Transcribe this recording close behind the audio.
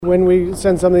When we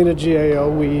send something to GAO,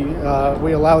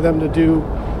 we allow them to do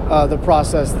the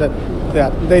process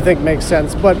that they think makes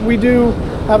sense. But we do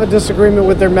have a disagreement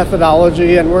with their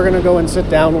methodology, and we're going to go and sit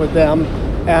down with them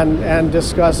and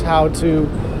discuss how to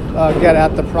get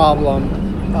at the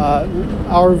problem.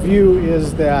 Our view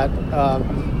is that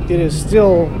it is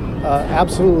still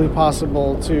absolutely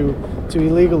possible to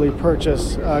illegally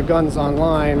purchase guns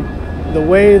online. The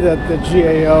way that the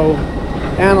GAO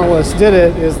analysts did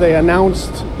it is they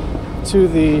announced to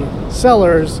the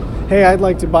sellers, hey, I'd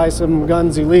like to buy some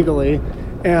guns illegally,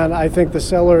 and I think the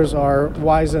sellers are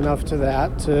wise enough to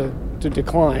that to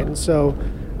decline. So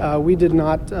we did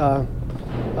not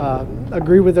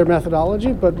agree with their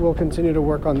methodology, but we'll continue to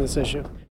work on this issue.